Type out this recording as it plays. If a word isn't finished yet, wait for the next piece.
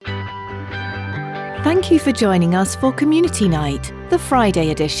Thank you for joining us for Community Night, the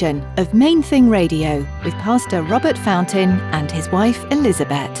Friday edition of Main Thing Radio with Pastor Robert Fountain and his wife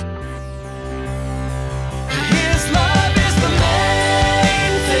Elizabeth.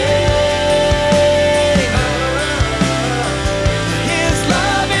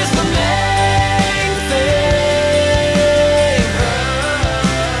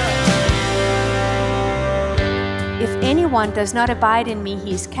 One does not abide in me,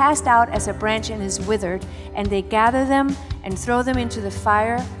 he is cast out as a branch and is withered, and they gather them and throw them into the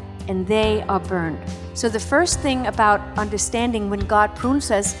fire, and they are burned. So the first thing about understanding when God prunes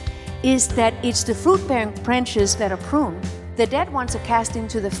us is that it's the fruit-bearing branches that are pruned. The dead ones are cast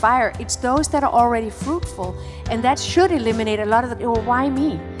into the fire. It's those that are already fruitful, and that should eliminate a lot of the, well, why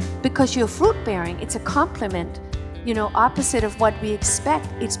me? Because you're fruit-bearing. It's a complement, opposite of what we expect.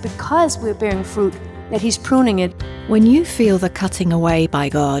 It's because we're bearing fruit that he's pruning it. When you feel the cutting away by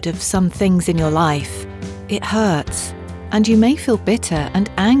God of some things in your life, it hurts, and you may feel bitter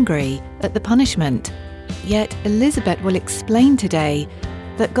and angry at the punishment. Yet Elizabeth will explain today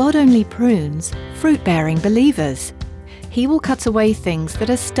that God only prunes fruit-bearing believers. He will cut away things that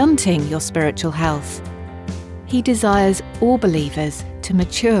are stunting your spiritual health. He desires all believers to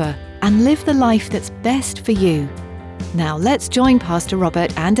mature and live the life that's best for you. Now let's join Pastor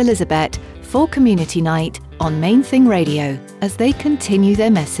Robert and Elizabeth for Community Night on Main Thing Radio as they continue their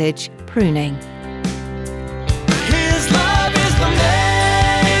message, Pruning. His love is the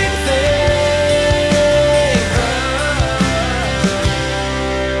main thing.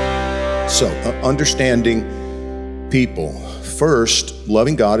 So, understanding people. First,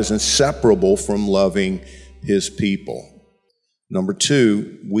 loving God is inseparable from loving His people. Number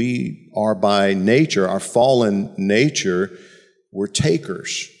two, we are by nature, our fallen nature, we're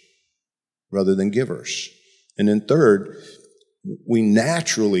takers rather than givers. And then third, we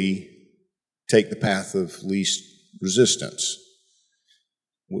naturally take the path of least resistance.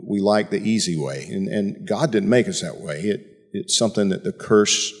 We like the easy way, and God didn't make us that way. It's something that the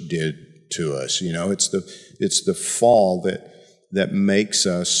curse did to us. It's the fall that makes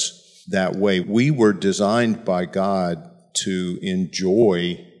us that way. We were designed by God to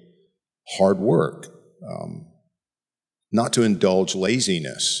enjoy hard work, not to indulge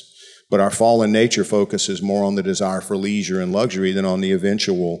laziness. But our fallen nature focuses more on the desire for leisure and luxury than on the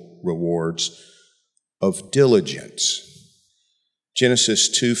eventual rewards of diligence. Genesis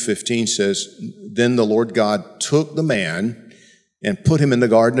 2:15 says, "Then the Lord God took the man and put him in the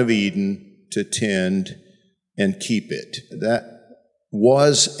Garden of Eden to tend and keep it." That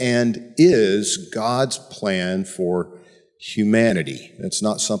was and is God's plan for humanity. That's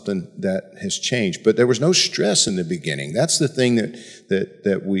not something that has changed. But there was no stress in the beginning. That's the thing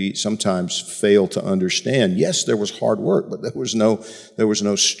that we sometimes fail to understand. Yes, there was hard work, but there was no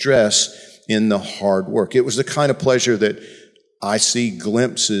stress in the hard work. It was the kind of pleasure that I see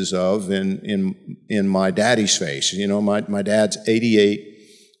glimpses of in my daddy's face. My dad's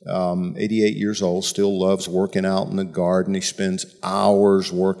 88 years old, still loves working out in the garden. He spends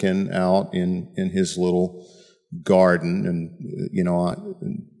hours working out in his little garden, and I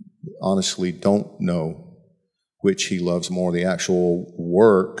honestly don't know which he loves more, the actual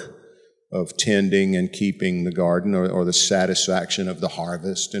work of tending and keeping the garden or the satisfaction of the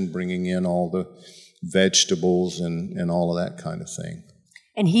harvest and bringing in all the vegetables and all of that kind of thing.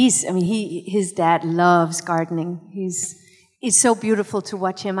 And his dad loves gardening. It's so beautiful to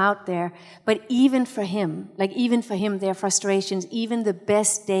watch him out there. But even for him, their frustrations, even the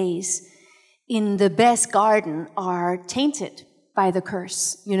best days in the best garden are tainted by the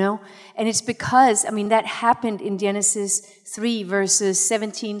curse, And it's because, that happened in Genesis 3, verses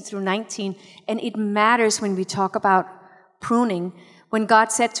 17 through 19, and it matters when we talk about pruning. When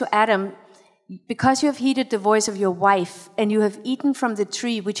God said to Adam, "Because you have heeded the voice of your wife, and you have eaten from the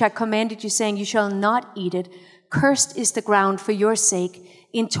tree which I commanded you, saying, you shall not eat it, cursed is the ground for your sake.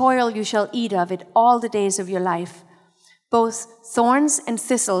 In toil you shall eat of it all the days of your life. Both thorns and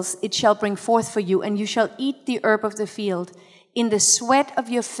thistles it shall bring forth for you, and you shall eat the herb of the field. In the sweat of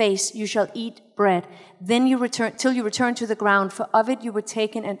your face you shall eat bread. Then you return till you return to the ground, for of it you were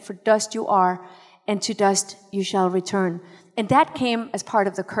taken, and for dust you are, and to dust you shall return." And that came as part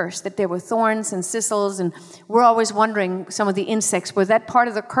of the curse, that there were thorns and thistles, and we're always wondering, some of the insects, was that part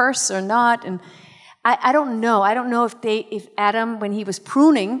of the curse or not? And I don't know. I don't know if Adam, when he was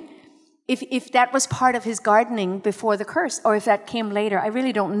pruning, if that was part of his gardening before the curse, or if that came later. I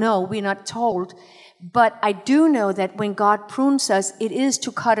really don't know. We're not told. But I do know that when God prunes us, it is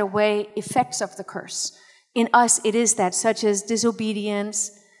to cut away effects of the curse. In us, it is that, such as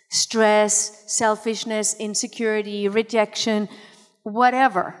disobedience, stress, selfishness, insecurity, rejection,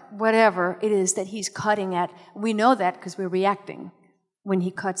 whatever it is that he's cutting at. We know that because we're reacting when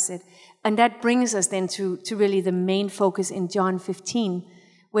he cuts it. And that brings us then to really the main focus in John 15,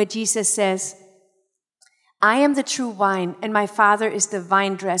 where Jesus says, I am the true vine, and my Father is the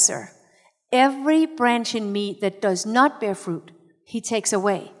vine dresser. Every branch in me that does not bear fruit, he takes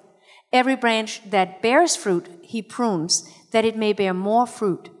away. Every branch that bears fruit, he prunes, that it may bear more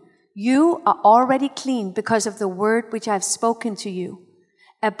fruit. You are already clean because of the word which I have spoken to you.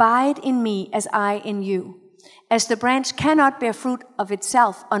 Abide in me as I in you. As the branch cannot bear fruit of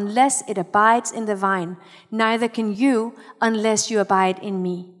itself unless it abides in the vine, neither can you unless you abide in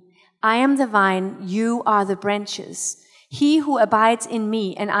me. I am the vine, you are the branches. He who abides in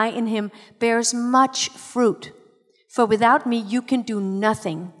me and I in him bears much fruit. For without me you can do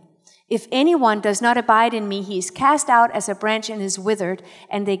nothing. If anyone does not abide in me, he is cast out as a branch and is withered,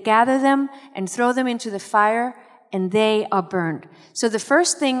 and they gather them and throw them into the fire, and they are burned. So the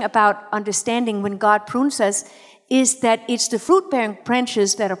first thing about understanding when God prunes us is that it's the fruit-bearing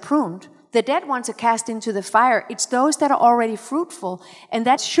branches that are pruned. The dead ones are cast into the fire. It's those that are already fruitful. And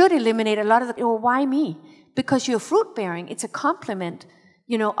that should eliminate a lot of the, why me? Because you're fruit-bearing. It's a complement,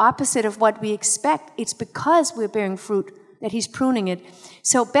 opposite of what we expect. It's because we're bearing fruit that he's pruning it.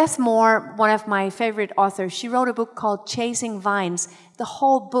 So Beth Moore, one of my favorite authors, she wrote a book called Chasing Vines. The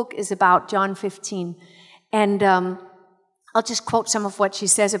whole book is about John 15. And I'll just quote some of what she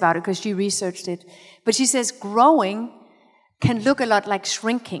says about it because she researched it. But she says, growing can look a lot like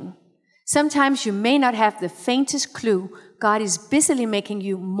shrinking. Sometimes you may not have the faintest clue God is busily making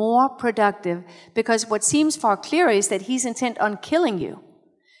you more productive because what seems far clearer is that he's intent on killing you.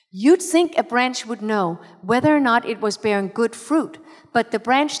 You'd think a branch would know whether or not it was bearing good fruit, but the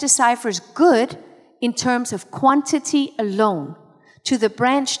branch deciphers good in terms of quantity alone. To the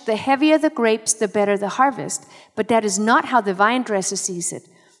branch, the heavier the grapes, the better the harvest. But that is not how the vine dresser sees it.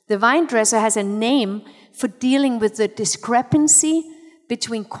 The vine dresser has a name for dealing with the discrepancy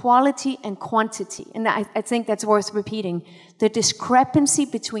between quality and quantity. And I think that's worth repeating. The discrepancy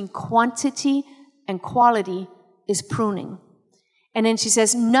between quantity and quality is pruning. And then she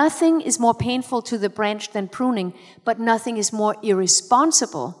says, nothing is more painful to the branch than pruning, but nothing is more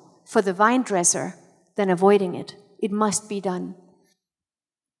irresponsible for the vine dresser than avoiding it. It must be done.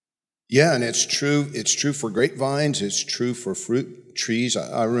 Yeah, and it's true. It's true for grapevines. It's true for fruit trees.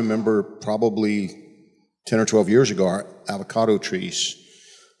 I remember probably 10 or 12 years ago, our avocado trees,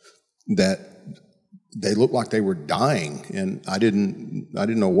 that they looked like they were dying, and I didn't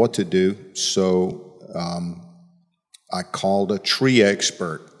know what to do. So I called a tree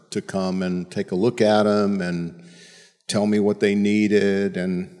expert to come and take a look at them and tell me what they needed.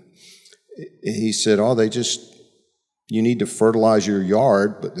 And he said, you need to fertilize your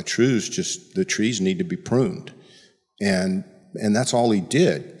yard, but the trees need to be pruned. And that's all he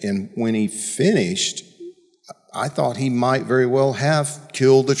did. And when he finished, I thought he might very well have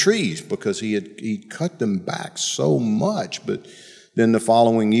killed the trees because he cut them back so much. But then the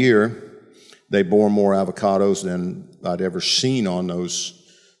following year, they bore more avocados than I'd ever seen on those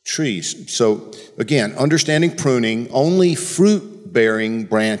trees. So again, understanding pruning, only fruit-bearing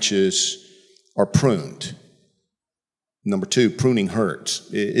branches are pruned. Number two, pruning hurts.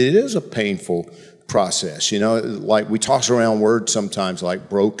 It is a painful process. Like we toss around words sometimes like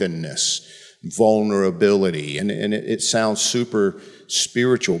brokenness, vulnerability, and it sounds super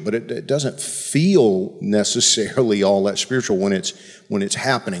spiritual, but it doesn't feel necessarily all that spiritual when it's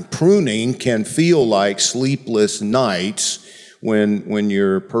happening. Pruning can feel like sleepless nights when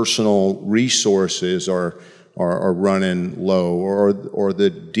your personal resources are running low, or the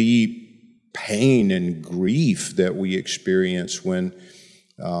deep pain and grief that we experience when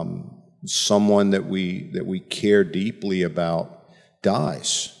someone that we care deeply about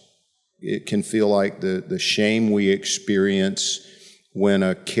dies. It can feel like the shame we experience when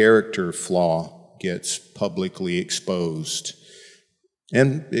a character flaw gets publicly exposed.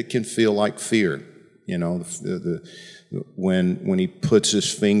 And it can feel like fear, when he puts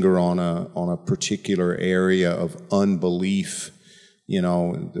his finger on a particular area of unbelief,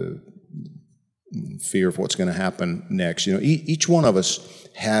 the fear of what's going to happen next. Each one of us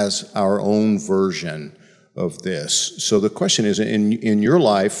has our own version of this. So the question is, in your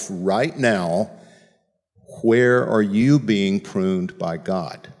life right now, where are you being pruned by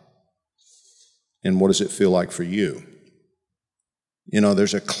God? And what does it feel like for you?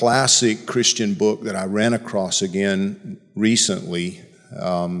 There's a classic Christian book that I ran across again recently.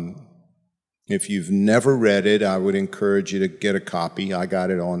 If you've never read it, I would encourage you to get a copy. I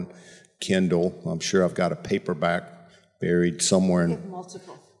got it on Kindle. I'm sure I've got a paperback buried somewhere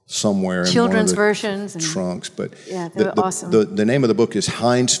somewhere in children's one of the versions and trunks. But yeah, they're awesome. The name of the book is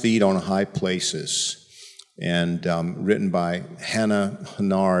Hind's Feet on High Places, and written by Hannah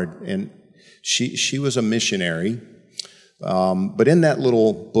Hennard, and she was a missionary. But in that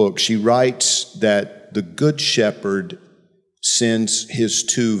little book, she writes that the Good Shepherd sends his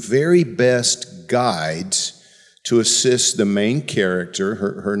two very best guides to assist the main character.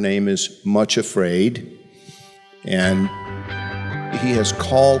 Her name is Much Afraid, and he has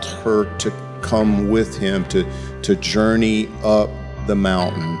called her to come with him to journey up the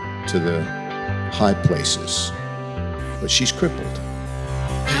mountain to the high places. But she's crippled.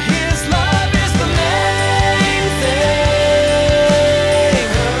 His love is the main thing.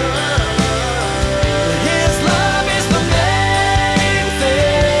 His love is the main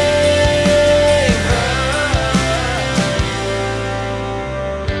thing.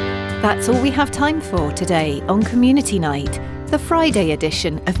 That's all we have time for today on Community Night, the Friday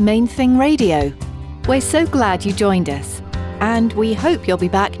edition of Main Thing Radio. We're so glad you joined us, and we hope you'll be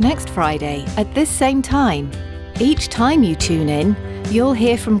back next Friday at this same time. Each time you tune in, you'll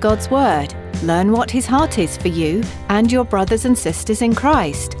hear from God's Word, learn what His heart is for you and your brothers and sisters in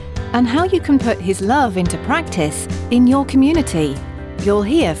Christ, and how you can put His love into practice in your community. You'll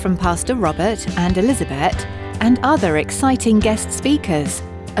hear from Pastor Robert and Elizabeth and other exciting guest speakers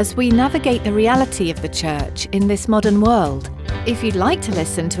as we navigate the reality of the church in this modern world. If you'd like to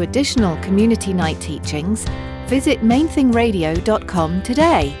listen to additional Community Night teachings, visit mainthingradio.com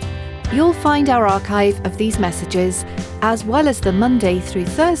today. You'll find our archive of these messages, as well as the Monday through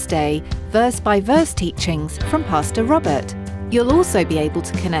Thursday verse-by-verse teachings from Pastor Robert. You'll also be able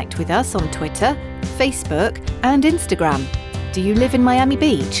to connect with us on Twitter, Facebook, and Instagram. Do you live in Miami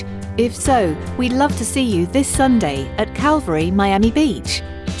Beach? If so, we'd love to see you this Sunday at Calvary, Miami Beach.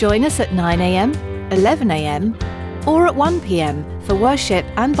 Join us at 9 a.m., 11 a.m., or at 1 p.m. for worship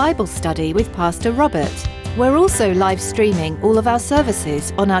and Bible study with Pastor Robert. We're also live streaming all of our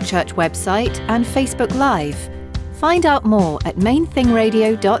services on our church website and Facebook Live. Find out more at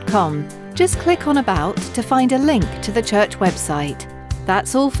mainthingradio.com. Just click on About to find a link to the church website.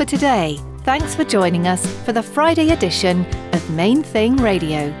 That's all for today. Thanks for joining us for the Friday edition of Main Thing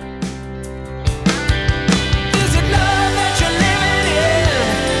Radio.